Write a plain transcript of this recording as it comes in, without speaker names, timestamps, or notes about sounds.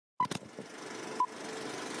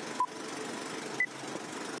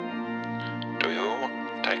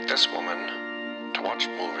this woman to watch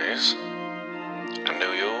movies? And do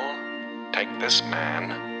you take this man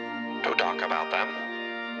to talk about them?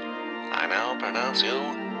 I now pronounce you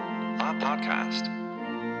a podcast.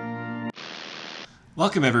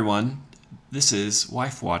 Welcome, everyone. This is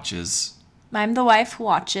Wife Watches. I'm the wife who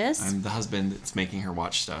watches. I'm the husband that's making her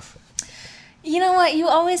watch stuff. You know what? You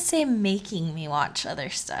always say making me watch other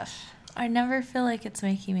stuff. I never feel like it's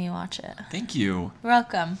making me watch it. Thank you.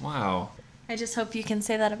 Welcome. Wow. I just hope you can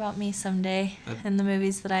say that about me someday in the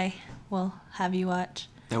movies that I will have you watch.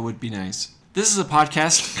 That would be nice. This is a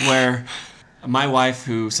podcast where my wife,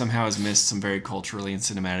 who somehow has missed some very culturally and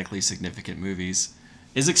cinematically significant movies,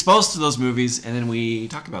 is exposed to those movies, and then we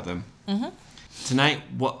talk about them. Mm-hmm. Tonight,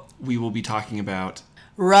 what we will be talking about...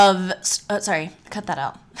 cut that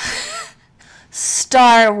out.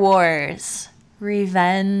 Star Wars.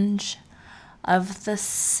 Revenge of the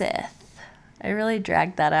Sith. I really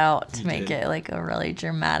dragged that out to make it like a really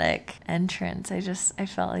dramatic entrance. I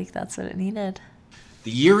felt like that's what it needed.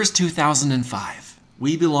 The year is 2005.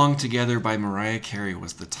 We Belong Together by Mariah Carey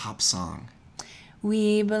was the top song.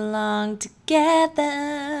 We belong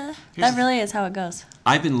together. That really is how it goes.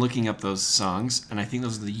 I've been looking up those songs, and I think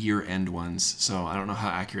those are the year-end ones, so I don't know how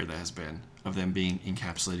accurate that has been, of them being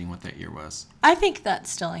encapsulating what that year was. I think that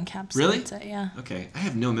still encapsulates really? it, yeah. Okay, I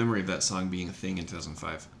have no memory of that song being a thing in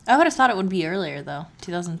 2005. I would have thought it would be earlier, though,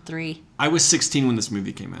 2003. I was 16 when this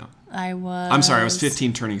movie came out. I was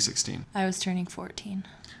 15 turning 16. I was turning 14.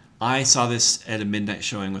 I saw this at a midnight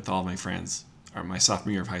showing with all my friends, or my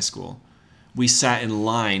sophomore year of high school. We sat in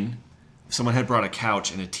line. Someone had brought a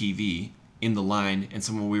couch and a TV in the line,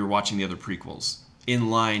 and we were watching the other prequels. In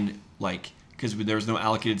line, because there was no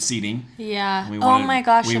allocated seating. Yeah. My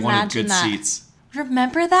gosh, we wanted good seats.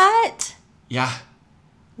 Remember that? Yeah.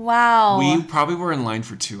 Wow. We probably were in line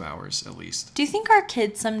for 2 hours at least. Do you think our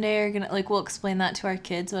kids someday are going to, we'll explain that to our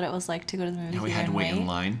kids, what it was like to go to the movie theater? We had to wait in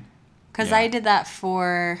line. Because I did that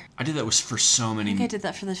for... I did that for so many... I think I did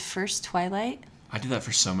that for the first Twilight. I did that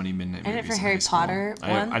for so many midnight movies. I did it for Harry Potter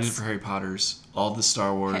once. I did it for Harry Potter's, all the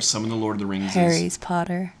Star Wars, some of the Lord of the Rings. Harry's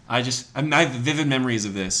Potter. I have vivid memories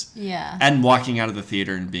of this. Yeah. And walking out of the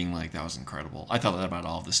theater and being like, that was incredible. I thought that about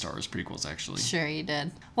all of the Star Wars prequels, actually. Sure you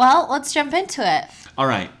did. Well, let's jump into it. All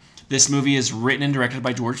right. This movie is written and directed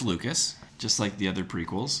by George Lucas, just like the other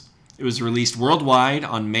prequels. It was released worldwide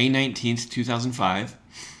on May 19th, 2005.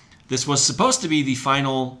 This was supposed to be the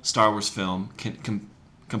final Star Wars film,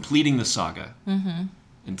 completing the saga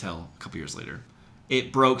until a couple years later.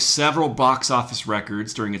 It broke several box office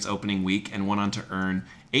records during its opening week and went on to earn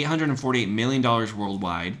 $848 million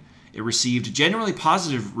worldwide. It received generally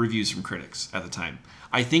positive reviews from critics at the time.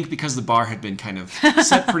 I think because the bar had been kind of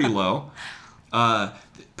set pretty low.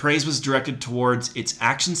 Praise was directed towards its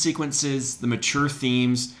action sequences, the mature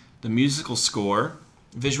themes, the musical score,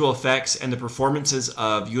 visual effects, and the performances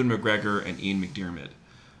of Ewan McGregor and Ian McDiarmid.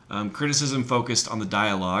 Criticism focused on the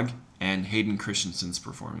dialogue and Hayden Christensen's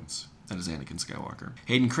performance. That is Anakin Skywalker.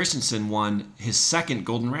 Hayden Christensen won his second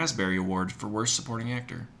Golden Raspberry Award for Worst Supporting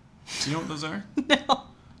Actor. Do you know what those are? No.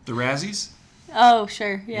 The Razzies? Oh,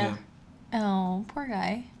 sure, yeah. Oh, poor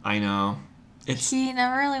guy. I know. He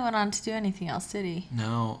never really went on to do anything else, did he?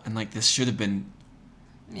 No, and this should have been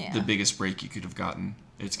the biggest break you could have gotten.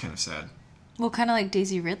 It's kind of sad. Well, kind of like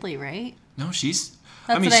Daisy Ridley, right? No, she's...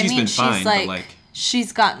 She's been fine, but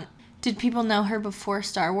she's gotten... Did people know her before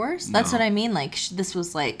Star Wars? No. That's what I mean. This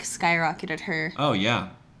was skyrocketed her. Oh, yeah.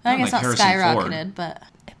 I guess not skyrocketed, but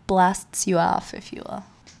it blasts you off, if you will.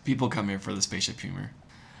 People come here for the spaceship humor.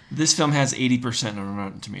 This film has 80% on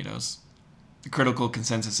Rotten Tomatoes. The critical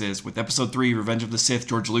consensus is, with Episode 3, Revenge of the Sith,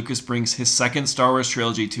 George Lucas brings his second Star Wars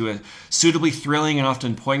trilogy to a suitably thrilling and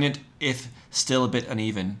often poignant, if still a bit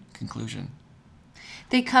uneven, conclusion.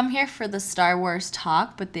 They come here for the Star Wars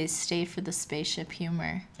talk, but they stay for the spaceship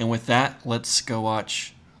humor. And with that, let's go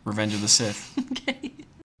watch Revenge of the Sith. Okay.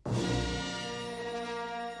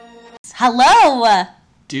 Hello!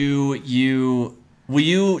 Will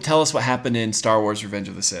you tell us what happened in Star Wars Revenge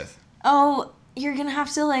of the Sith? Oh, you're going to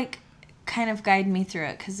have to, kind of guide me through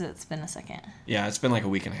it, because it's been a second. Yeah, it's been a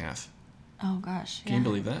week and a half. Oh, gosh. Can you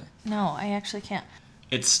believe that? No, I actually can't.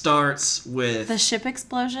 It starts with... the ship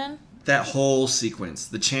explosion? That whole sequence.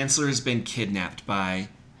 The Chancellor has been kidnapped by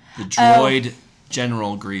the droid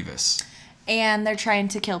General Grievous. And they're trying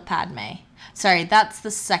to kill Padme. Sorry, that's the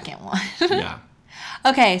second one. Yeah.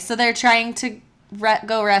 Okay, so they're trying to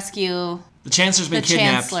go rescue... The Chancellor's been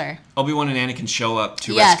kidnapped. Obi-Wan and Anakin show up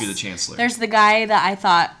to rescue the Chancellor. There's the guy that I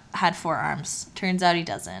thought had 4 arms. Turns out he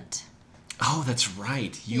doesn't. Oh, that's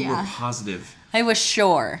right. You were positive. I was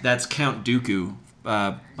sure. That's Count Dooku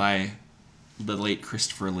by the late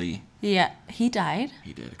Christopher Lee. Yeah, he died.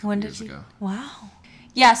 He did a couple When years did he? ago. Wow.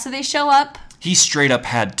 Yeah, so they show up. He straight up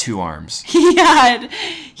had 2 arms. He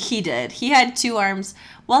did. He had 2 arms.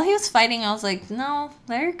 While he was fighting, I was like, no,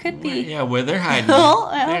 there could be. Yeah, where they're hiding. They'll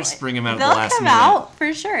just bring him out at the They'll last come minute. out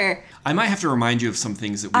for sure. I might have to remind you of some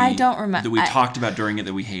things that I don't remember. that we talked about during it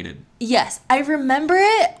that we hated. Yes, I remember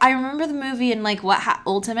it. I remember the movie and like what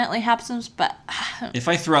ultimately happens, but If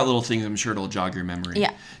I throw out little things, I'm sure it'll jog your memory.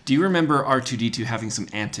 Yeah. Do you remember R2-D2 having some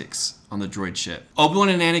antics on the droid ship? Obi-Wan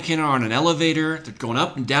and Anakin are on an elevator. They're going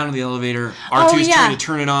up and down in the elevator. R2's trying to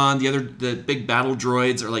turn it on. The big battle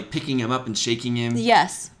droids are like picking him up and shaking him.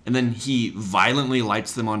 yes. And then he violently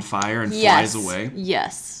lights them on fire and flies away.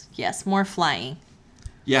 Yes. Yes. More flying.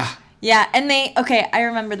 Yeah. Yeah, and I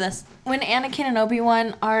remember this. When Anakin and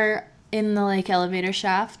Obi-Wan are in the like elevator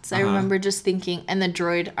shafts, I remember just thinking, and the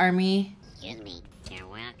droid army. Excuse me, you're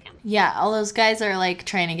welcome. Yeah, all those guys are like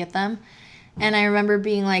trying to get them. And I remember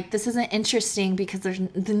being like, this isn't interesting because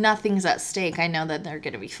nothing's at stake. I know that they're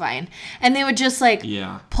going to be fine. And they would just like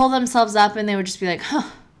pull themselves up and they would just be like, huh,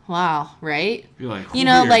 wow, right? You're like, you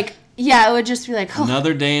know, weird. like, yeah, it would just be like, oh.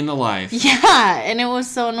 Another day in the life. Yeah, and it was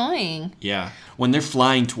so annoying. Yeah. When they're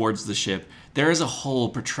flying towards the ship, there is a whole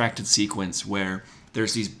protracted sequence where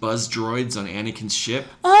there's these buzz droids on Anakin's ship.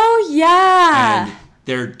 Oh, yeah. And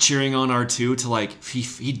they're cheering on R2 to like,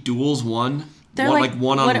 he duels one. They're like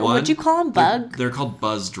one-on-one. What'd you call them? Bug? They're called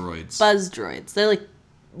buzz droids. Buzz droids. They're like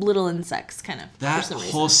little insects, kind of. That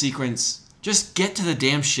whole sequence, just get to the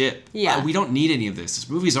damn ship. Yeah. We don't need any of this. This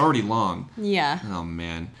movie's already long. Yeah. Oh,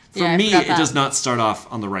 man. For Yeah, me, I it forgot does that. not start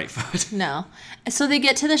off on the right foot. No. So they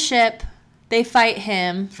get to the ship. They fight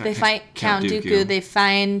him. They fight Count Dooku. They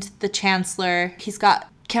find the Chancellor. He's got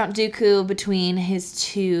Count Dooku between his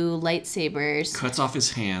 2 lightsabers. Cuts off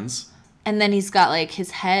his hands. And then he's got like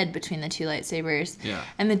his head between the 2 lightsabers. Yeah.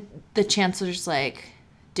 And the Chancellor's like,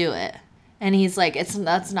 do it. And he's like,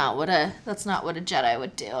 that's not what a Jedi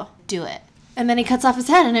would do. Do it. And then he cuts off his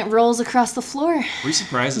head and it rolls across the floor. Were you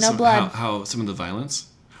surprised at how some of the violence?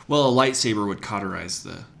 Well, a lightsaber would cauterize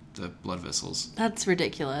the blood vessels. That's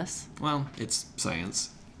ridiculous. Well, it's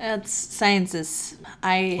science. Science is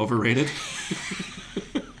Overrated?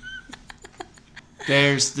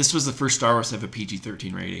 This was the first Star Wars to have a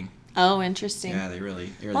PG-13 rating. Oh, interesting. Yeah, they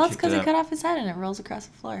really Well, it's kicked because it he up. cut off his head and it rolls across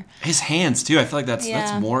the floor. His hands, too. I feel like that's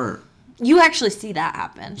more... You actually see that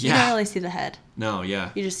happen. You Yeah. don't really see the head. No,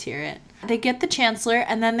 yeah. You just hear it. They get the Chancellor,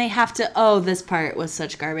 and then they have to... Oh, this part was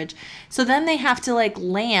such garbage. So then they have to, like,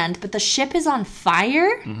 land, but the ship is on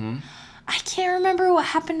fire? Mm-hmm. I can't remember what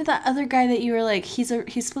happened to that other guy that you were like, he's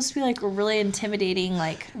supposed to be, like, a really intimidating,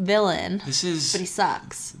 like, villain. This is... But he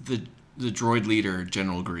sucks. The droid leader,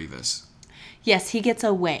 General Grievous. Yes, he gets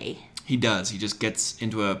away. He does. He just gets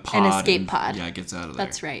into a pod. An escape pod. Yeah, gets out of there.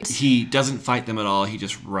 That's right. He doesn't fight them at all. He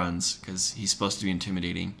just runs because he's supposed to be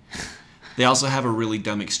intimidating. They also have a really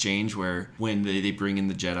dumb exchange where when they bring in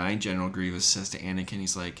the Jedi, General Grievous says to Anakin,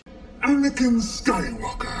 he's like, Anakin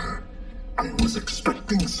Skywalker, I was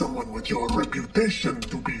expecting someone with your reputation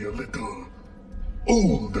to be a little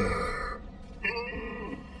older.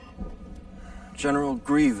 General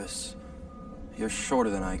Grievous, you're shorter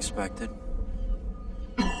than I expected.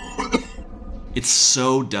 it's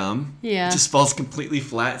so dumb. Yeah. It just falls completely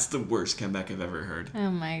flat. It's the worst comeback I've ever heard. Oh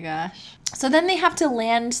my gosh. So then they have to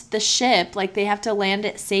land the ship, like they have to land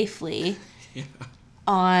it safely Yeah.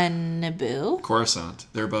 on Naboo. Coruscant.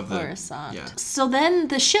 They're above the... Coruscant. Yeah. So then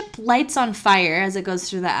the ship lights on fire as it goes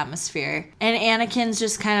through the atmosphere. And Anakin's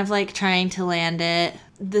just kind of like trying to land it.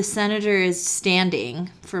 The senator is standing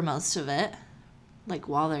for most of it. Like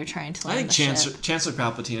while they're trying to land I think the ship. Chancellor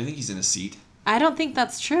Palpatine, I think he's in a seat. I don't think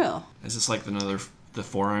that's true. Is this like the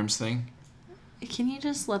forearms thing? Can you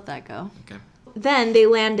just let that go? Okay. Then they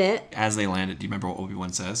land it. As they land it, do you remember what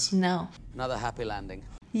Obi-Wan says? No. Another happy landing.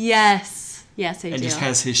 Yes. Yes, I do. And just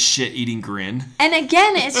has his shit-eating grin. And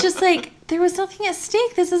again, it's just like, there was nothing at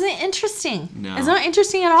stake. This isn't interesting. No. It's not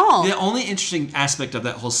interesting at all. The only interesting aspect of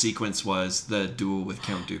that whole sequence was the duel with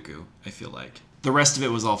Count Dooku, I feel like. The rest of it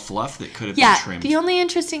was all fluff that could have been trimmed. The only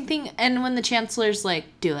interesting thing, and when the Chancellor's like,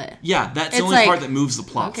 do it. Yeah, that's the It's only like, part that moves the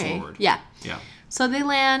plot Okay. forward. Yeah. Yeah. So they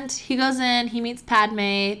land, he goes in, he meets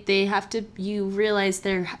Padme. They have to, you realize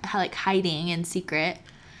they're like hiding in secret.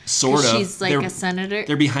 Sort of. She's like a senator.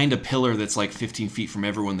 They're behind a pillar that's like 15 feet from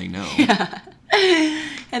everyone they know.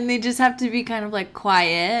 And they just have to be kind of like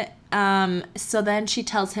quiet. So then she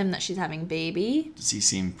tells him that she's having a baby. Does he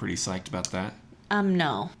seem pretty psyched about that?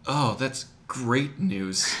 No. Oh, that's great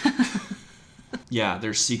news. Yeah,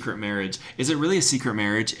 their secret marriage. Is it really a secret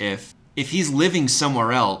marriage if if he's living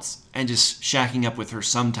somewhere else and just shacking up with her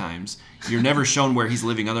sometimes, you're never shown where he's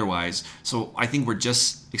living otherwise. So I think we're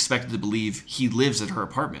just expected to believe he lives at her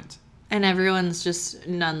apartment. And everyone's just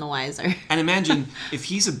none the wiser. And imagine if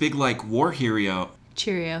he's a big, like, war hero.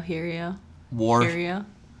 Cheerio, hero. War Cheerio.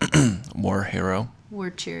 War hero. War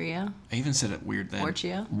Cheerio. I even said it weird then.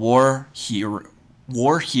 Warchio? War hero.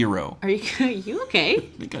 War hero. Are you okay? I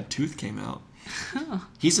think a tooth came out. Oh.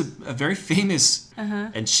 He's a very famous,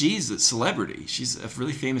 and she's a celebrity. She's a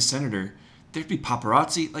really famous senator. There'd be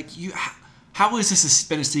paparazzi. Like, how has this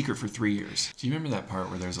been a secret for 3 years? Do you remember that part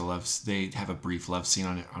where there's they have a brief love scene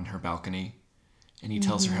on her balcony, and he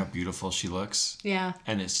tells her how beautiful she looks? Yeah.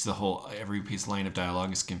 And it's every piece line of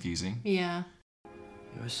dialogue is confusing. Yeah.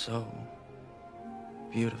 You're so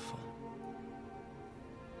beautiful.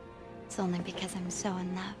 It's only because I'm so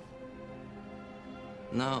in love.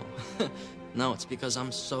 No. No, it's because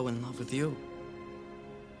I'm so in love with you.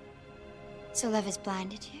 So love has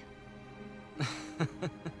blinded you?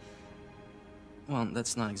 Well,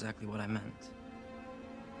 that's not exactly what I meant.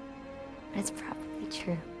 But it's probably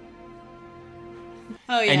true.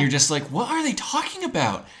 Oh, yeah. And you're just like, what are they talking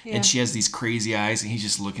about? Yeah. And she has these crazy eyes, and he's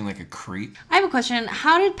just looking like a creep. I have a question.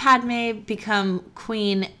 How did Padme become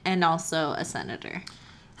queen and also a senator?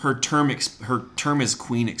 Her term as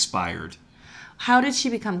queen expired. How did she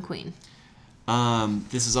become queen?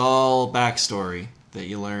 This is all backstory that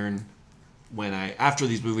you learn after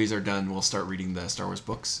these movies are done. We'll start reading the Star Wars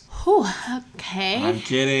books. Whew, okay. I'm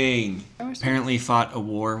kidding. Apparently fought a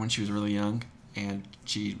war when she was really young, and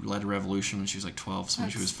she led a revolution when she was like 12. So when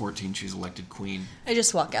she was 14, she was elected queen. I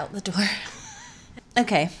just walk out the door.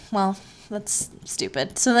 Okay, well, that's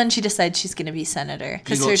stupid. So then she decides she's going to be senator.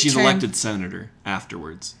 She's elected senator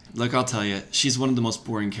afterwards. Look, I'll tell you, she's one of the most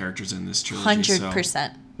boring characters in this trilogy. 100%. So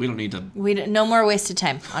we don't need to... No more wasted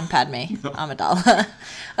time on Padme Amidala.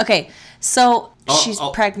 Okay, so she's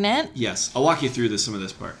pregnant. Yes, I'll walk you through some of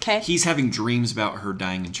this part. Okay. He's having dreams about her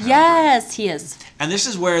dying in childbirth. Yes, he is. And this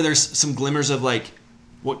is where there's some glimmers of, like,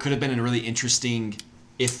 what could have been a really interesting,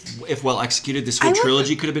 if well executed, this whole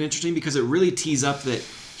trilogy could have been interesting, because it really tees up that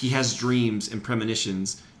he has dreams and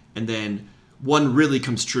premonitions, and then one really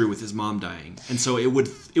comes true with his mom dying. And so it would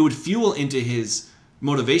fuel into his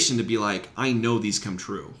motivation to be like, I know these come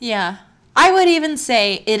true. Yeah. I would even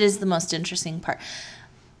say it is the most interesting part.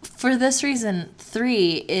 For this reason,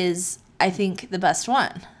 3 is, I think, the best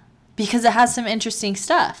one. Because it has some interesting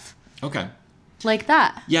stuff. Okay. Like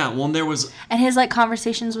that. Yeah, well, and there was... And his, like,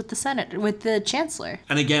 conversations with the chancellor.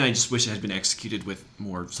 And again, I just wish it had been executed with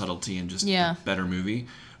more subtlety and just a better movie.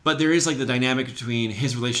 But there is, like, the dynamic between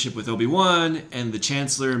his relationship with Obi-Wan and the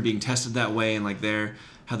chancellor and being tested that way, and, like,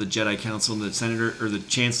 how the Jedi Council and the senator or the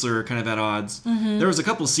chancellor are kind of at odds. Mm-hmm. There was a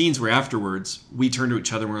couple scenes where afterwards we turned to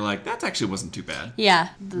each other and we're like, that actually wasn't too bad. Yeah.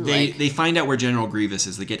 They find out where General Grievous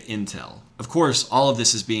is. They get intel. Of course, all of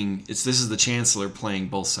this is this is the chancellor playing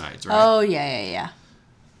both sides, right? Oh, yeah.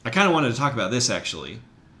 I kind of wanted to talk about this, actually.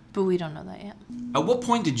 But we don't know that yet. At what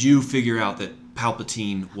point did you figure out that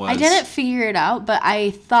Palpatine was... I didn't figure it out, but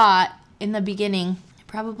I thought in the beginning,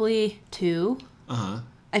 probably 2. Uh-huh.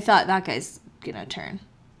 I thought that guy's gonna turn.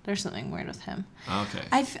 There's something weird with him. Okay.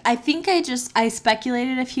 I think I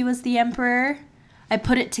speculated if he was the Emperor. I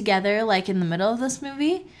put it together, like, in the middle of this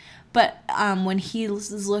movie. But when he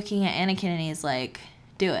was looking at Anakin and he's like,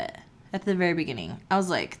 do it, at the very beginning, I was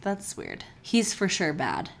like, that's weird. He's for sure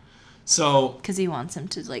bad. So... Because he wants him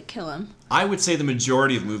to, like, kill him. I would say the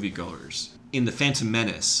majority of moviegoers, in The Phantom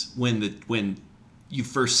Menace, when you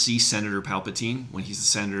first see Senator Palpatine, when he's the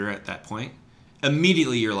senator at that point,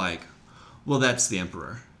 immediately you're like, well, that's the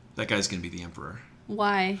Emperor. That guy's going to be the Emperor.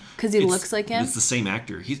 Why? Because he looks like him? It's the same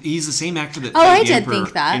actor. He's the same actor that I played the did Emperor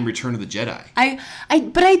think that. in Return of the Jedi.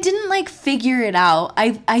 But I didn't, like, figure it out.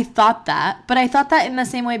 I thought that. But I thought that in the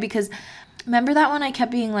same way because, remember that one I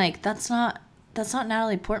kept being like, that's not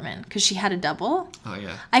Natalie Portman because she had a double? Oh,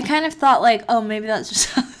 yeah. I kind of thought, like, oh, maybe that's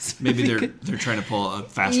just how this movie Maybe they're trying to pull a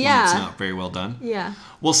fast one that's not very well done. Yeah.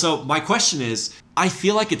 Well, so my question is, I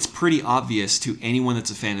feel like it's pretty obvious to anyone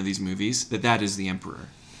that's a fan of these movies that is the Emperor.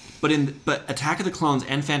 But Attack of the Clones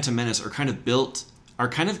and Phantom Menace are kind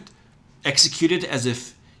of executed as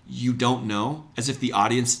if you don't know, as if the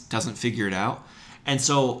audience doesn't figure it out. And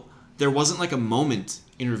so there wasn't like a moment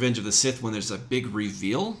in Revenge of the Sith when there's a big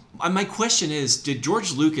reveal. My question is, did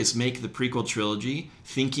George Lucas make the prequel trilogy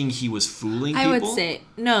thinking he was fooling people? I would say,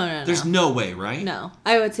 no. There's no way, right? No.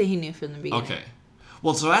 I would say he knew from the beginning. Okay.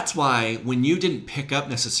 Well, so that's why when you didn't pick up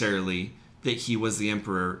necessarily that he was the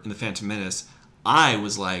Emperor in The Phantom Menace, I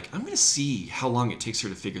was like, I'm going to see how long it takes her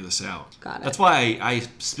to figure this out. Got it. That's why I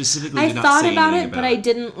specifically I did not thought say about anything it, but I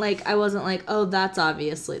didn't I wasn't like, oh, that's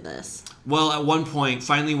obviously this. Well, at one point,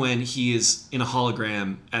 finally, when he is in a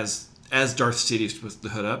hologram as Darth Sidious with the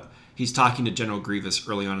hood up, he's talking to General Grievous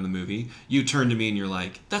early on in the movie. You turn to me and you're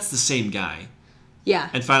like, that's the same guy. Yeah.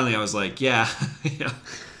 And finally, I was like, yeah, yeah.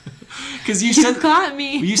 Because You got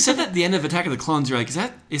me. You said that at the end of Attack of the Clones, you're like,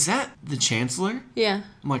 is that the Chancellor? Yeah.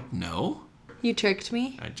 I'm like, no. You tricked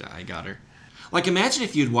me. I got her. Like, imagine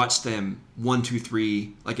if you'd watched them 1, 2,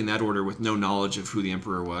 3, like in that order, with no knowledge of who the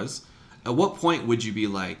Emperor was. At what point would you be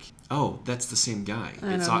like, oh, that's the same guy?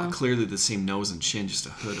 It's don't know. clearly the same nose and chin, just a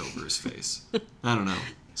hood over his face. I don't know.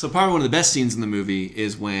 So probably one of the best scenes in the movie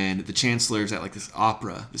is when the Chancellor's at like this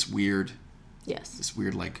opera, this weird,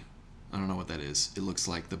 like, I don't know what that is. It looks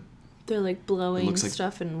like They're like blowing looks like-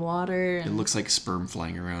 stuff in water. it And... looks like sperm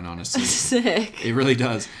flying around, honestly. Sick. It really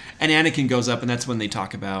does. And Anakin goes up, and that's when they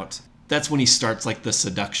talk about, that's when he starts like the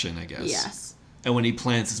seduction, I guess. Yes. And when he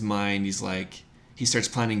plants his mind, he's like, he starts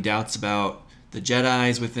planting doubts about the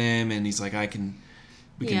Jedis with him, and he's like,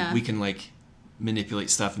 we can like manipulate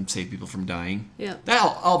stuff and save people from dying. Yeah.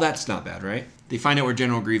 All that's not bad, right? They find out where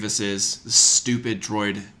General Grievous is, the stupid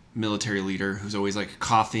droid military leader who's always like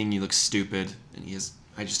coughing. He looks stupid, and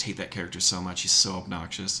I just hate that character so much. He's so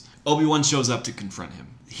obnoxious. Obi-Wan shows up to confront him.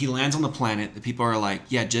 He lands on the planet. The people are like,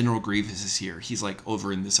 yeah, General Grievous is here. He's like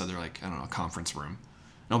over in this other, like, I don't know, conference room.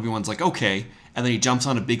 And Obi-Wan's like, okay. And then he jumps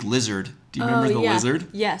on a big lizard. Do you remember the lizard?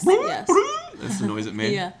 Yes, yes. That's the noise it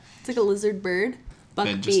made. Yeah. It's like a lizard bird.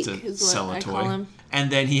 And just Buckbeak to is what sell a I toy. call him. And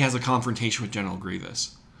then he has a confrontation with General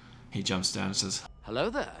Grievous. He jumps down and says, Hello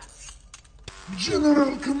there.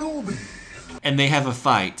 General Kenobi. and they have a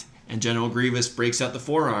fight. And General Grievous breaks out the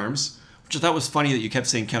forearms, which I thought was funny that you kept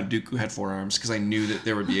saying Count Dooku had forearms, because I knew that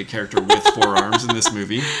there would be a character with forearms in this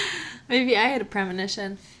movie. Maybe I had a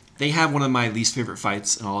premonition. They have one of my least favorite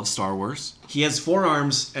fights in all of Star Wars. He has 4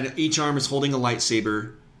 arms, and each arm is holding a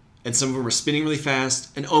lightsaber, and some of them are spinning really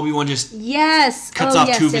fast, and Obi-Wan just Yes. cuts oh, off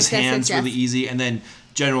yes, 2 of yes, his yes, hands yes, yes. really easy, and then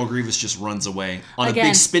General Grievous just runs away on a Again,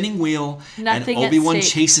 big spinning wheel, and nothing at Obi-Wan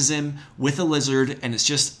stake. chases him with a lizard, and it's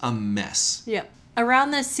just a mess. Yep.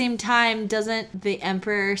 Around the same time, doesn't the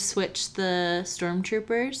Emperor switch the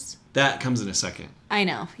stormtroopers? That comes in a second. I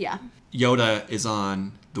know, yeah. Yoda is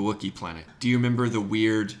on the Wookiee planet. Do you remember the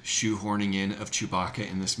weird shoehorning in of Chewbacca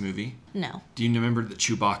in this movie? No. Do you remember that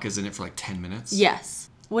Chewbacca's in it for like 10 minutes? Yes.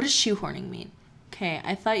 What does shoehorning mean? Okay,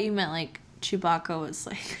 I thought you meant like Chewbacca was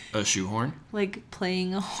like A shoehorn? like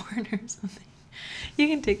playing a horn or something. You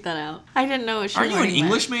can take that out. I didn't know what shoehorning Are you an meant.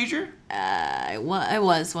 English major? I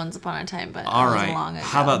was once upon a time, but All that was right. long ago.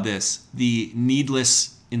 How about this? The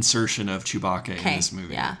needless insertion of Chewbacca in Okay, this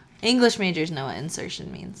movie. yeah. English majors know what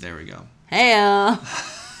insertion means. There we go. Hey,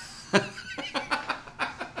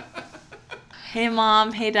 hey,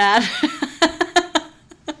 Mom. Hey, Dad.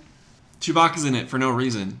 Chewbacca's in it for no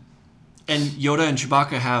reason. And Yoda and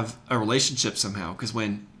Chewbacca have a relationship somehow, because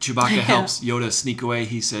when Chewbacca helps Yoda sneak away,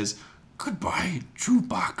 he says, "Goodbye,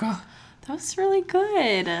 Chewbacca." That was really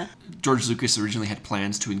good. George Lucas originally had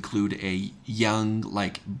plans to include a young,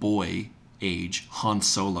 like, boy age Han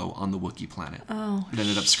Solo on the Wookiee planet. Oh, But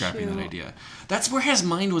ended up scrapping that shoot. idea. That's where his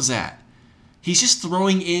mind was at. He's just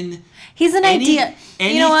throwing in He's an idea.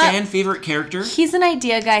 any You know what? fan favorite character. He's an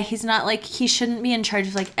idea guy. He's not like, he shouldn't be in charge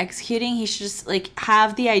of like executing. He should just like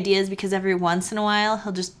have the ideas, because every once in a while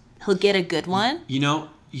he'll get a good one. You know,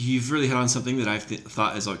 you've really hit on something that I've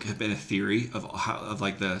thought has like been a theory of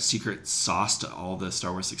like the secret sauce to all the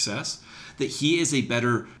Star Wars success. That he is a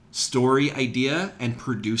better story idea and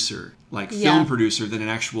producer, like film producer, than an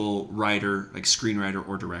actual writer, like screenwriter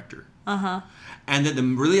or director. And that the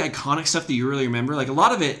really iconic stuff that you really remember, like a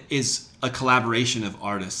lot of it is a collaboration of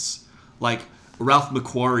artists. Like Ralph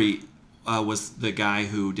McQuarrie was the guy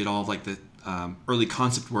who did all of like the early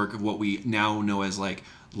concept work of what we now know as like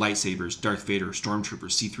lightsabers, Darth Vader,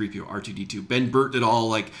 Stormtroopers, C-3PO, R2-D2. Ben Burtt did all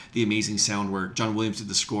like the amazing sound work. John Williams did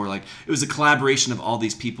the score. Like it was a collaboration of all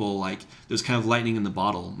these people. Like there was kind of lightning in the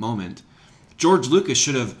bottle moment. George Lucas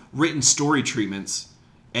should have written story treatments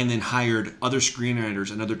and then hired other screenwriters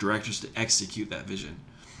and other directors to execute that vision.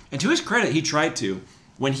 And to his credit, he tried to.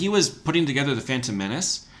 When he was putting together The Phantom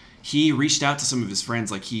Menace, he reached out to some of his friends.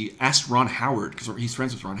 Like he asked Ron Howard, because he's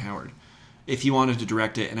friends with Ron Howard, if he wanted to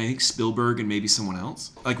direct it, and I think Spielberg and maybe someone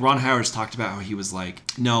else. Like Ron Howard's talked about how he was like,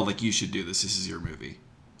 no, like you should do this. This is your movie.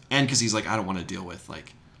 And because he's like, I don't want to deal with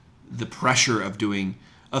like the pressure of doing,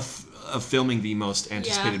 of filming the most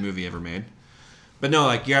anticipated movie ever made. But no,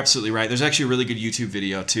 like you're absolutely right. There's actually a really good YouTube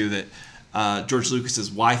video too that George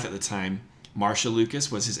Lucas's wife at the time Marcia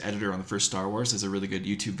Lucas was his editor on the first Star Wars. There's a really good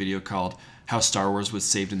YouTube video called How Star Wars Was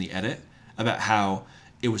Saved in the Edit, about how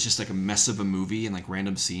it was just like a mess of a movie and like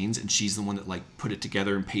random scenes, and she's the one that like put it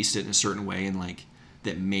together and pasted it in a certain way and like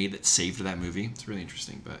that saved that movie. It's really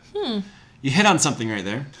interesting, but you hit on something right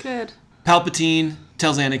there. Good. Palpatine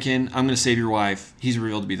tells Anakin, I'm going to save your wife. He's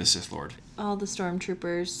revealed to be the Sith Lord. All the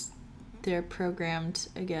stormtroopers, they're programmed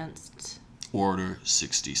against... Order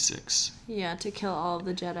 66. Yeah, to kill all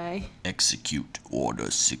the Jedi. Execute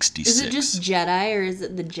Order 66. Is it just Jedi or is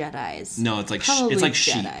it the Jedis? No, it's like Probably it's like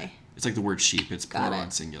Jedi. sheep. It's like the word sheep. It's Got plural it.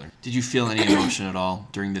 and singular. Did you feel any emotion at all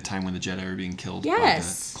during the time when the Jedi were being killed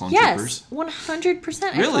Yes. by the clone troopers?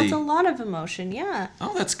 100%. Really? I felt a lot of emotion, yeah.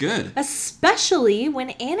 Oh, that's good. Especially when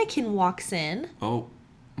Anakin walks in Oh,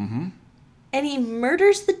 and he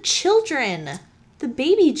murders the children. The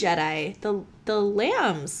baby Jedi. The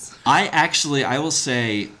lambs. I will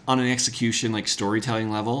say, on an execution, like storytelling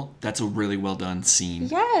level, that's a really well done scene.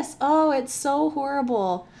 Yes. Oh, it's so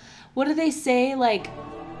horrible. What do they say? Like,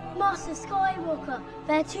 Master Skywalker,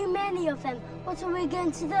 there are too many of them. What are we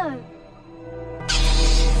going to do?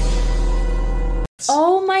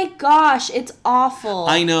 oh my gosh, it's awful.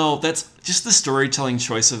 I know, that's just the storytelling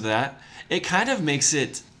choice of that. It kind of makes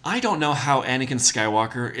it... I don't know how Anakin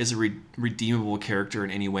Skywalker is a redeemable character in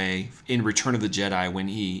any way in Return of the Jedi when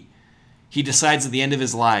he decides at the end of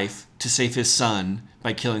his life to save his son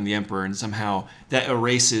by killing the Emperor, and somehow that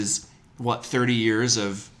erases, 30 years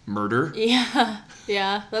of murder?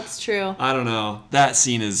 Yeah, that's true. I don't know. That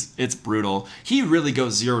scene it's brutal. He really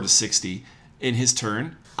goes 0 to 60 in his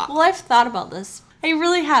turn. Well, I've thought about this. I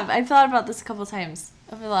really have. I've thought about this a couple times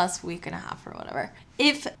over the last week and a half or whatever.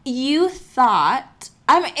 If you thought...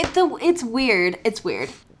 it's weird. It's weird.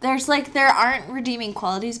 There aren't redeeming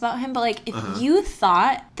qualities about him, but, like, if you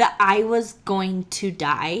thought that I was going to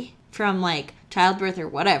die from, like, childbirth or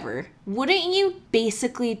whatever, wouldn't you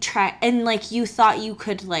basically try... And, like, you thought you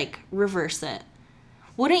could, like, reverse it.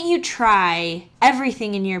 Wouldn't you try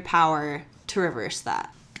everything in your power to reverse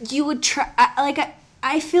that? You would try...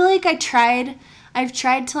 I feel like I've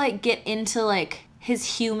tried to, like, get into, like,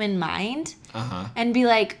 his human mind and be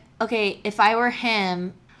like, okay, if I were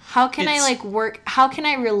him, how can I, like, work, how can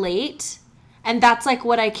I relate? And that's, like,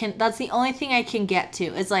 that's the only thing I can get to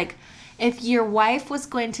is, like, if your wife was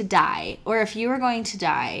going to die, or if you were going to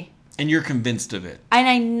die. And you're convinced of it. And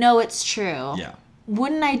I know it's true. Yeah.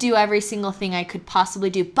 Wouldn't I do every single thing I could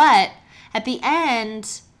possibly do? But at the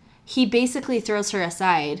end, he basically throws her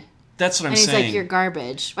aside. That's what I'm saying. And he's like, you're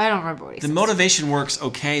garbage. I don't remember what he says. The motivation works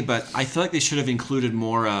okay, but I feel like they should have included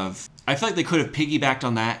more of... I feel like they could have piggybacked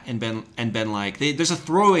on that and been like... There's a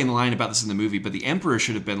throwaway line about this in the movie, but the Emperor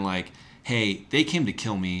should have been like, hey, they came to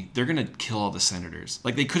kill me. They're going to kill all the senators.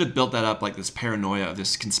 Like, they could have built that up, like, this paranoia of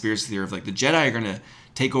this conspiracy theory of, like, the Jedi are going to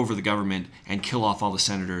take over the government and kill off all the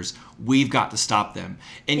senators. We've got to stop them.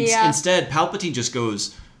 And instead, Palpatine just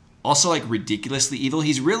goes also, like, ridiculously evil.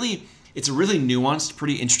 It's a really nuanced,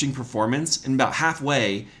 pretty interesting performance. And about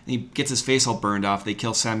halfway, he gets his face all burned off. They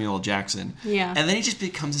kill Samuel L. Jackson. Yeah. And then he just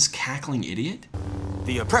becomes this cackling idiot.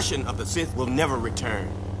 The oppression of the Sith will never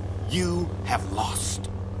return. You have lost.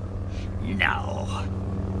 No.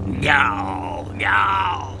 No.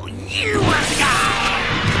 No. You have gone!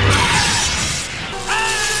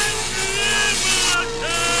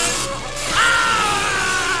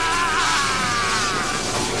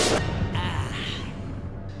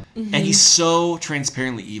 And he's so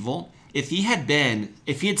transparently evil. If he had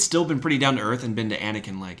still been pretty down to earth and been to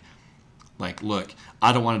Anakin like, look,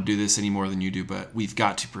 I don't want to do this any more than you do, but we've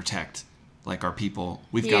got to protect, like, our people.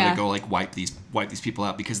 We've got to go, like, wipe these people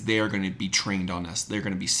out because they are going to be trained on us. They're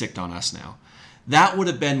going to be sicked on us now. That would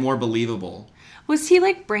have been more believable. Was he,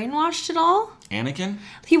 like, brainwashed at all? Anakin?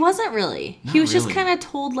 He wasn't really. Not he was really. just kind of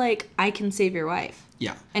told, like, I can save your wife.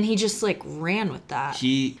 Yeah. And he just, like, ran with that.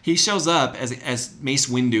 He shows up as Mace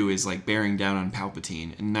Windu is, like, bearing down on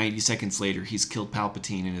Palpatine, and 90 seconds later he's killed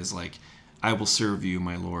Palpatine and is like, I will serve you,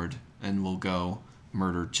 my lord, and will go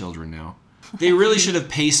murder children now. They really should have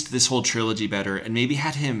paced this whole trilogy better and maybe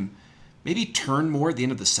had him turn more at the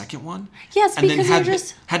end of the second one. Yes, and because then you're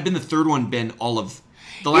just... had been the third one been all of...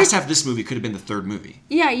 The last half of this movie could have been the third movie.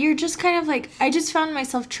 Yeah, you're just kind of like... I just found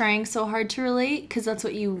myself trying so hard to relate, because that's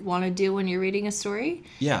what you want to do when you're reading a story.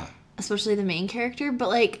 Yeah. Especially the main character, but,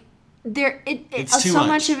 like, it's too so much.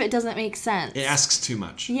 much of it doesn't make sense. It asks too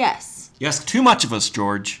much. Yes. You ask too much of us,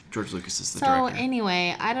 George. George Lucas is the director. So,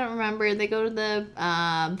 anyway, I don't remember. They go to the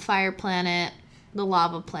fire planet, the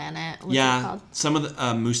lava planet. What's it called? Some of the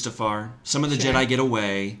Mustafar. Some of the Sure. Jedi get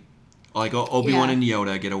away. Like Obi-Wan Yeah. and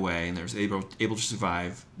Yoda get away, and they're able to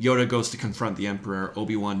survive. Yoda goes to confront the Emperor.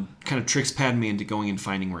 Obi-Wan kind of tricks Padme into going and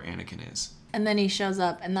finding where Anakin is. And then he shows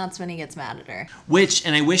up, and that's when he gets mad at her. Which,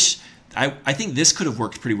 and I think this could have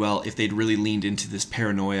worked pretty well if they'd really leaned into this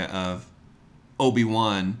paranoia of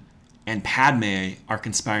Obi-Wan and Padme are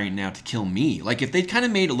conspiring now to kill me. Like, if they'd kind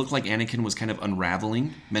of made it look like Anakin was kind of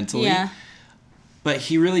unraveling mentally. Yeah. But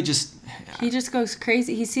he really just... He just goes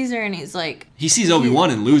crazy. He sees her, and he's like... He sees Obi-Wan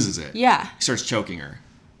and loses it. Yeah. He starts choking her.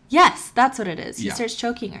 Yes, that's what it is. He Yeah. starts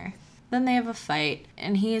choking her. Then they have a fight,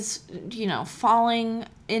 and he's, falling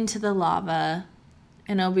into the lava,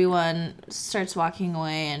 and Obi-Wan starts walking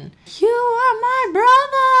away, and, you are my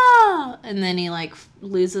brother! And then he,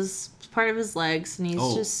 loses part of his legs, and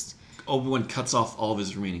he's just... Obi-Wan cuts off all of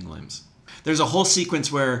his remaining limbs. There's a whole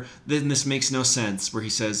sequence where, then this makes no sense, where he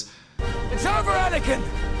says... It's over, Anakin!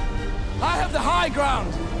 I have the high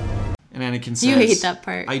ground! And Anakin says... You hate that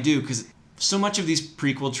part. I do, because... So much of these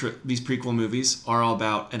prequel movies are all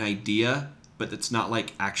about an idea, but it's not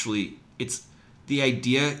actually. It's the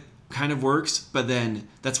idea kind of works, but then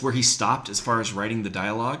that's where he stopped as far as writing the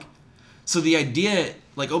dialogue. So the idea,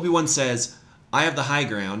 Obi-Wan says, "I have the high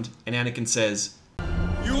ground," and Anakin says,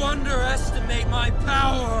 "You underestimate my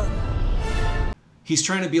power." He's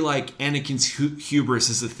trying to be like Anakin's hubris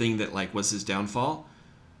is the thing that was his downfall.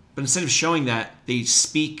 But instead of showing that, they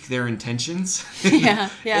speak their intentions. Yeah.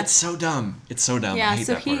 It's so dumb. Yeah, I hate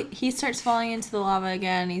so that part. he starts falling into the lava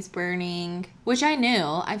again. He's burning, which I knew.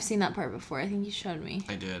 I've seen that part before. I think you showed me.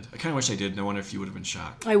 I did. I kind of wish I did. And I wonder if you would have been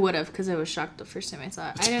shocked. I would have, because I was shocked the first time I saw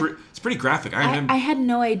it. It's pretty graphic. I remember. I had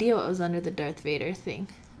no idea what was under the Darth Vader thing.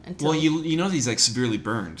 Until You know he's severely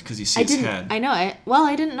burned because you see his head. I know.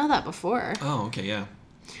 I didn't know that before. Oh, okay, yeah.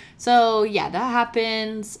 So yeah, that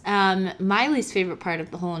happens. My least favorite part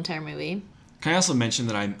of the whole entire movie. Can I also mention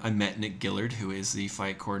that I met Nick Gillard, who is the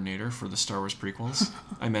fight coordinator for the Star Wars prequels.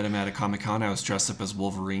 I met him at a Comic-Con. I was dressed up as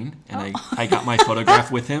Wolverine, and I got my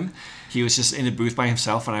photograph with him. He was just in a booth by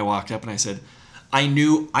himself, and I walked up and I said,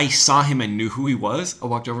 I saw him and knew who he was. I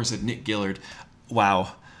walked over and said, "Nick Gillard,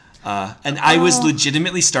 wow." And I was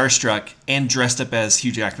legitimately starstruck and dressed up as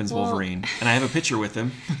Hugh Jackman's Wolverine. And I have a picture with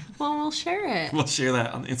him. Well, we'll share it. We'll share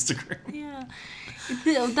that on Instagram. Yeah.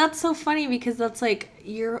 That's so funny because that's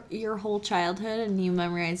your whole childhood and you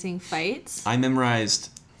memorizing fights. I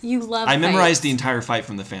memorized fights. the entire fight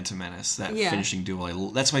from The Phantom Menace, that finishing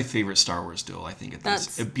duel. That's my favorite Star Wars duel, I think.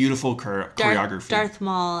 It's a beautiful choreography. Darth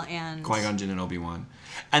Maul and... Qui-Gon Jinn and Obi-Wan.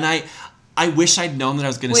 And I wish I'd known that I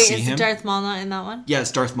was going to see him. Wait, is Darth Maul not in that one? Yeah,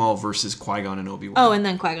 it's Darth Maul versus Qui-Gon and Obi-Wan. Oh, and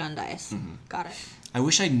then Qui-Gon dies. Mm-hmm. Got it. I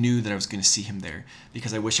wish I knew that I was going to see him there,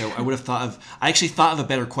 because I wish I would have thought of... I actually thought of a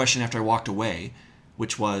better question after I walked away,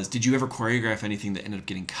 which was, did you ever choreograph anything that ended up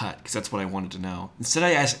getting cut? Because that's what I wanted to know. Instead,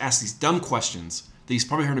 I asked these dumb questions that he's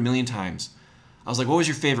probably heard a million times. I was like, what was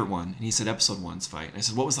your favorite one? And he said, Episode 1's fight. And I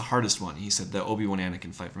said, what was the hardest one? And he said, the Obi-Wan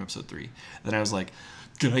Anakin fight from Episode 3. Then I was like,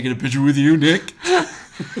 can I get a picture with you, Nick?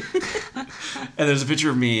 And there's a picture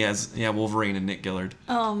of me as Wolverine and Nick Gillard.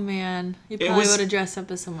 Oh man, you probably would have dressed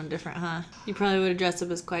up as someone different, huh? You probably would have dressed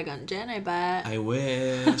up as Qui-Gon Jinn, I bet. I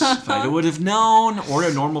wish. If I would have known, or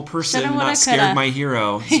a normal person, not scared my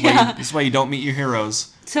hero. This is why you don't meet your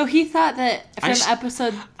heroes. So he thought that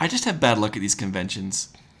episode... I just have bad luck at these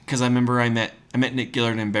conventions. Because I remember I met Nick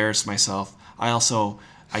Gillard and embarrassed myself. I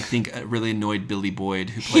think really annoyed Billy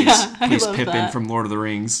Boyd, who plays Pippin from Lord of the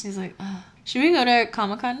Rings. He's like, ugh. Should we go to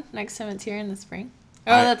Comic-Con next time it's here in the spring?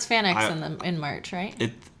 Oh, that's FanX in March,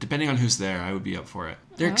 right? Depending on who's there, I would be up for it.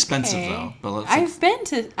 They're expensive though. But I've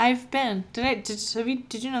been.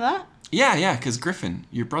 Did you know that? Yeah, because Griffin,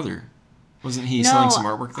 your brother, wasn't he selling some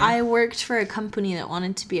artwork there? I worked for a company that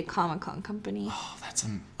wanted to be a Comic-Con company. Oh,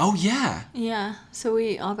 oh yeah. Yeah, so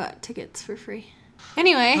we all got tickets for free.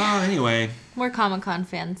 Anyway. We're Comic-Con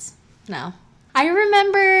fans now. I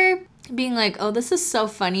remember being like, oh, this is so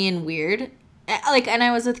funny and weird. And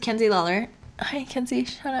I was with Kenzie Lawler. Hi, Kenzie.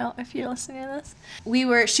 Shout out if you're listening to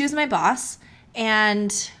this. She was my boss,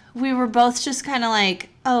 and we were both just kind of like,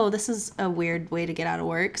 oh, this is a weird way to get out of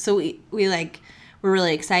work. So we were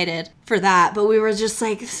really excited for that, but we were just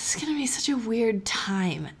like, this is going to be such a weird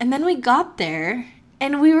time. And then we got there,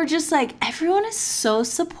 and we were just like, everyone is so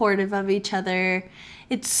supportive of each other.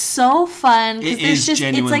 It's so fun because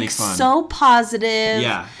it's fun. So positive.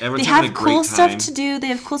 Yeah, everyone's they having have a great cool time. stuff to do. They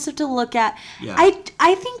have cool stuff to look at. Yeah.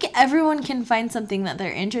 I think everyone can find something that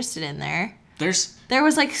they're interested in there. There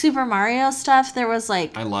was Super Mario stuff. There was I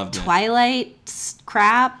loved Twilight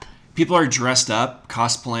crap. People are dressed up,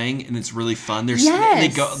 cosplaying, and it's really fun.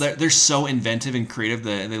 They're so inventive and creative.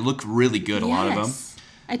 They look really good. A lot of them.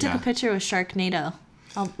 I took a picture with Sharknado.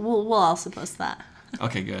 We'll also post that.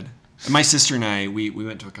 Okay, good. And my sister and I, we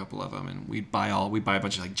went to a couple of them, and we buy a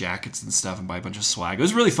bunch of jackets and stuff, and buy a bunch of swag. It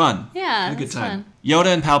was really fun. Yeah, had a good time. Fun. Yoda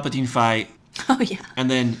and Palpatine fight. Oh, yeah. And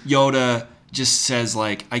then Yoda just says,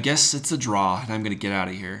 like, I guess it's a draw, and I'm going to get out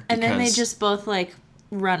of here. And then they just both, like,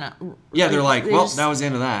 run up. Yeah, they're like, well, that was the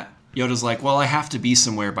end of that. Yoda's like, well, I have to be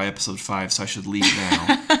somewhere by episode 5, so I should leave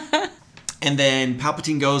now. And then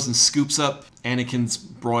Palpatine goes and scoops up Anakin's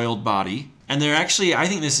broiled body. And they're actually, I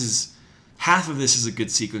think half of this is a good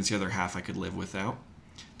sequence, the other half I could live without.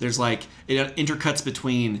 There's like, it intercuts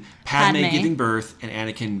between Padme giving birth and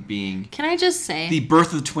Anakin being... Can I just say... the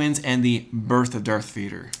birth of the twins and the birth of Darth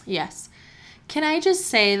Vader. Yes. Can I just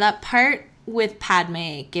say that part with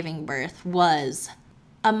Padme giving birth was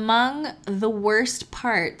among the worst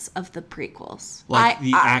parts of the prequels. Like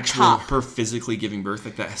the actual her physically giving birth,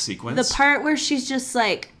 like that sequence? The part where she's just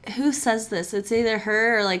like, who says this? It's either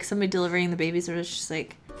her or like somebody delivering the babies, or it's just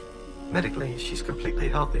like... Medically, she's completely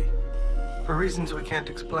healthy. For reasons we can't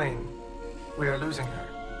explain, we are losing her.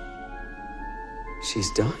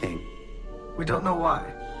 She's dying. We don't know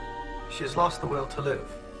why. She has lost the will to live.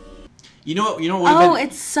 You know what would have been...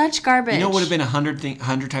 it's such garbage. You know what would have been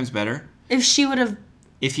 100 times better? If she would have...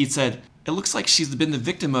 If he'd said, it looks like she's been the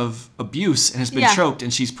victim of abuse and has been choked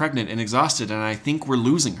and she's pregnant and exhausted and I think we're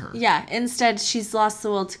losing her. Yeah, instead she's lost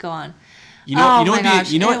the will to go on.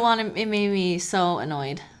 It made me so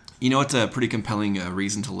annoyed. You know what's a pretty compelling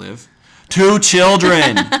reason to live? 2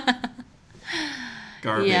 children!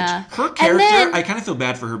 Garbage. Yeah. Her character, I kind of feel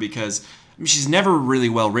bad for her because she's never really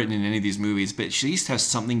well written in any of these movies, but she at least has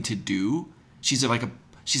something to do. She's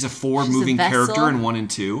a 4 moving character in 1 and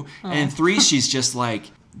 2. Oh. And in 3, she's just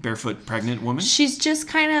like barefoot pregnant woman. She's just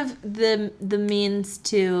kind of the means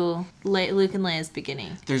to Luke and Leia's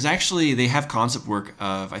beginning. There's actually, they have concept work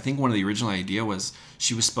of, I think one of the original idea was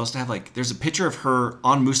she was supposed to have like, there's a picture of her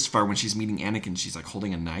on Mustafar when she's meeting Anakin. She's like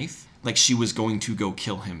holding a knife. Like she was going to go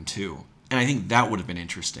kill him too. And I think that would have been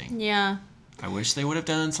interesting. Yeah. I wish they would have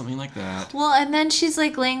done something like that. Well, and then she's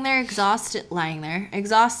like laying there exhausted,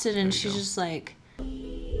 and she's just like,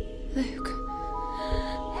 Luke.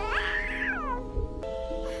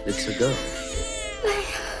 It's a go.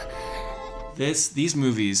 These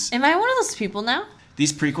movies... Am I one of those people now?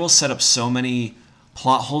 These prequels set up so many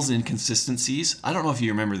plot holes and inconsistencies. I don't know if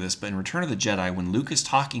you remember this, but in Return of the Jedi, when Luke is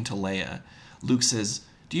talking to Leia, Luke says,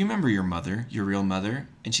 do you remember your mother, your real mother?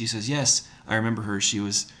 And she says, yes, I remember her.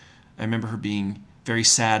 I remember her being very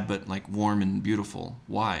sad, but like warm and beautiful.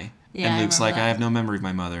 Why? Yeah, and Luke's like, I have no memory of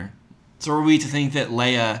my mother. So are we to think that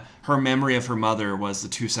Leia, her memory of her mother was the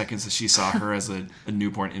 2 seconds that she saw her as a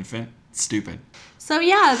newborn infant? Stupid. So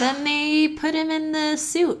yeah, then they put him in the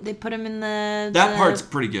suit. They put him in That part's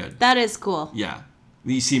pretty good. That is cool. Yeah.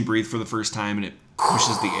 You see him breathe for the first time and it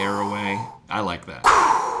pushes the air away. I like that.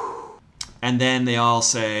 And then they all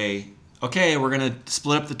say, okay, we're going to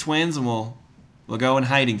split up the twins and we'll go in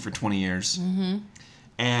hiding for 20 years. Mm-hmm.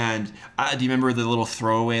 And do you remember the little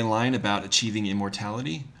throwaway line about achieving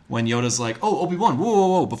immortality? When Yoda's like, oh, Obi-Wan,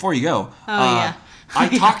 whoa, before you go. Yeah. I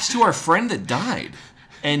talked to our friend that died.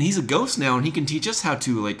 And he's a ghost now, and he can teach us how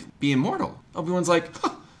to, like, be immortal. Obi-Wan's like,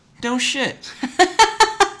 huh, no shit.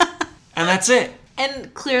 And that's it.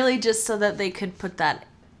 And clearly just so that they could put that...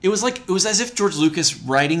 It was as if George Lucas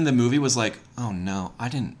writing the movie was like, oh no, I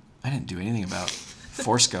didn't do anything about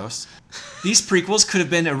Force ghosts. These prequels could have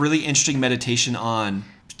been a really interesting meditation on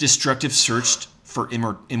destructive search for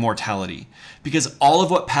immortality. Because all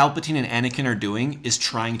of what Palpatine and Anakin are doing is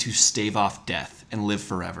trying to stave off death and live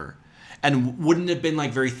forever. And wouldn't it have been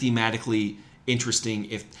like very thematically interesting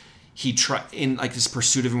if he in like this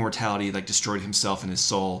pursuit of immortality, like destroyed himself and his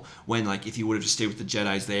soul, when like if he would have just stayed with the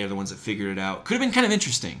Jedis, they are the ones that figured it out. Could have been kind of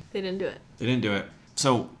interesting. They didn't do it.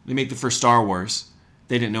 So they make the first Star Wars.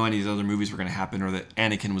 They didn't know any of these other movies were going to happen, or that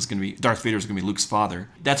Darth Vader was going to be Luke's father.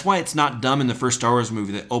 That's why it's not dumb in the first Star Wars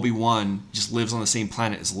movie that Obi-Wan just lives on the same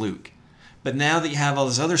planet as Luke. But now that you have all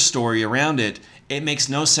this other story around it, it makes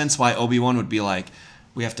no sense why Obi-Wan would be like,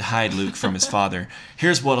 we have to hide Luke from his father.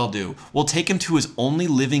 Here's what I'll do. We'll take him to his only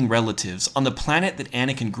living relatives on the planet that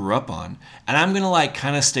Anakin grew up on. And I'm going to like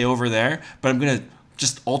kind of stay over there, but I'm going to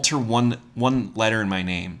just alter one letter in my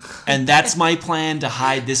name. And that's my plan to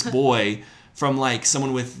hide this boy from like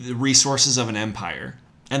someone with the resources of an empire.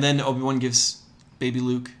 And then Obi-Wan gives baby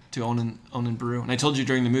Luke to Onan Beru. And I told you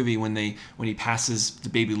during the movie when he passes the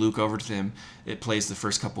baby Luke over to him, it plays the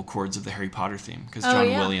first couple chords of the Harry Potter theme because John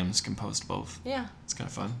Williams composed both. Yeah. It's kind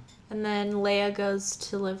of fun. And then Leia goes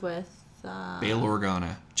to live with Bail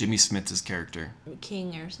Organa, Jimmy Smits' character.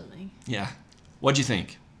 King or something. Yeah. What'd you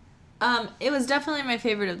think? It was definitely my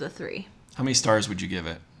favorite of the 3. How many stars would you give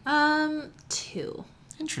it? 2.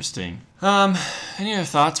 Interesting. Any other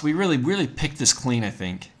thoughts? We really picked this clean, I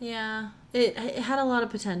think. Yeah. It had a lot of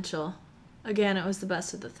potential. Again, it was the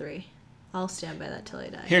best of the 3. I'll stand by that till I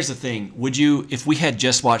die. Here's the thing. Would you, if we had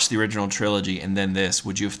just watched the original trilogy and then this,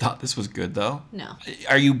 would you have thought this was good though? No.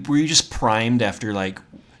 Were you just primed after like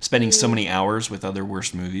spending so many hours with other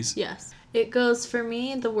worst movies? Yes. It goes, for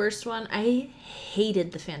me, the worst one, I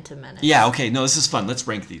hated The Phantom Menace. Yeah, okay. No, this is fun. Let's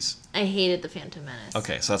rank these. I hated The Phantom Menace.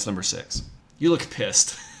 Okay, so that's number 6. You look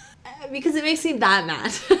pissed. Because it makes me that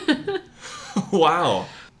mad. Wow.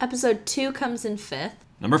 Episode 2 comes in 5th.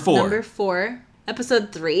 Number 4. Number 4.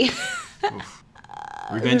 Episode 3.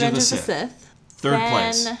 Revenge of the Sith. Third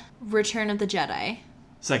place. Return of the Jedi.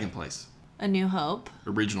 Second place. A New Hope.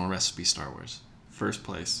 Original Recipe Star Wars. First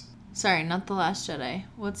place. Sorry, not The Last Jedi.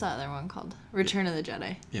 What's that other one called? Return of the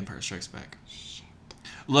Jedi. The Empire Strikes Back. Shit.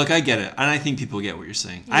 Look, I get it. And I think people get what you're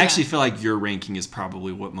saying. Yeah. I actually feel like your ranking is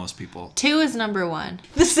probably what most people... 2 is number 1.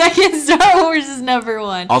 The second Star Wars is number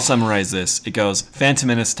 1. I'll summarize this. It goes Phantom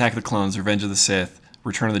Menace, Attack of the Clones, Revenge of the Sith,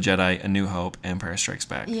 Return of the Jedi, A New Hope, Empire Strikes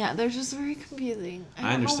Back. Yeah, they're just very confusing.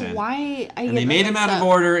 I understand. Know why and they made them out of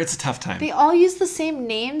order. It's a tough time. They all use the same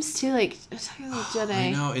names too, like Attack of the Jedi.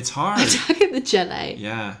 I know, it's hard. Attack of the Jedi.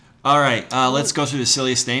 Yeah. All right, let's go through the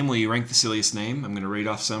silliest name. Will you rank the silliest name? I'm going to read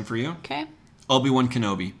off some for you. Okay. Obi-Wan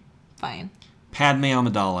Kenobi. Fine. Padme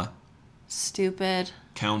Amidala. Stupid.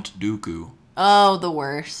 Count Dooku. Oh, the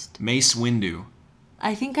worst. Mace Windu.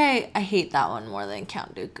 I think I hate that one more than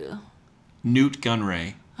Count Dooku. Newt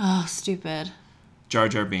Gunray. Oh, stupid. Jar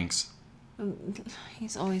Jar Binks.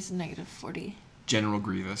 He's always -40. General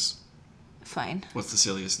Grievous. Fine. What's the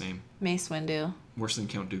silliest name? Mace Windu. Worse than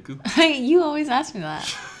Count Dooku? You always ask me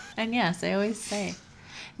that. And yes, I always say.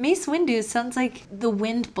 Mace Windu sounds like the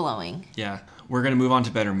wind blowing. Yeah. We're going to move on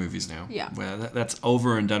to better movies now. Yeah. Well, that's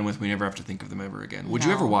over and done with. We never have to think of them ever again. Would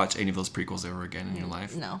you ever watch any of those prequels ever again in your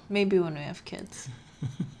life? No. Maybe when we have kids.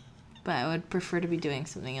 But I would prefer to be doing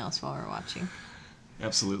something else while we're watching.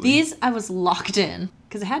 Absolutely. These, I was locked in.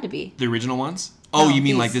 Because it had to be. The original ones? Oh, No, you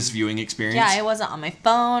mean these. like this viewing experience? Yeah, I wasn't on my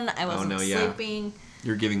phone. I wasn't sleeping.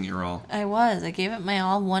 You're giving your all. I was. I gave it my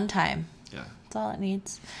all one time. Yeah. That's all it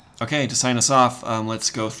needs. Okay, to sign us off, let's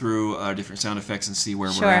go through different sound effects and see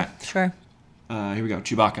where we're at. Sure. Here we go.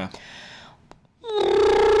 Chewbacca.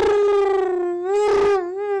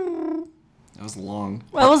 That was long.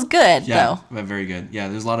 Well, it was good, yeah, though. Very good. Yeah,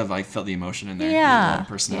 there's a lot of, I felt the emotion in there. Yeah. There's a lot of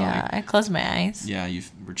personality. Yeah, I closed my eyes. Yeah, you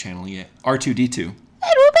were channeling it. R2-D2.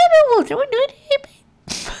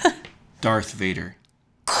 Darth Vader.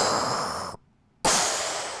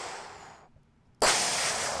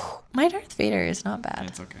 My Darth Vader is not bad.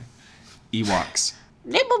 That's okay. Ewoks.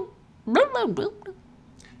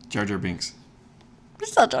 Jar Jar Binks.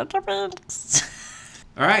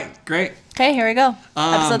 All right, great. Okay, here we go.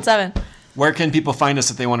 Episode 7. Where can people find us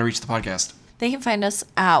if they want to reach the podcast? They can find us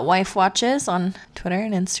at Wife Watches on Twitter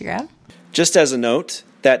and Instagram. Just as a note,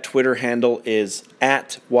 that Twitter handle is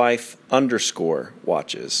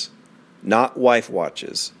 @wife_watches, not wife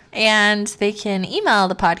watches. And they can email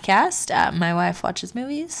the podcast at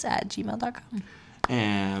mywifewatchesmovies@gmail.com.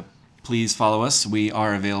 And please follow us. We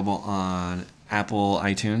are available on Apple,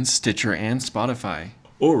 iTunes, Stitcher, and Spotify.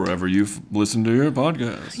 Or wherever you've listened to your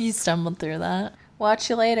podcast. You stumbled through that. Watch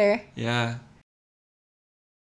you later. Yeah.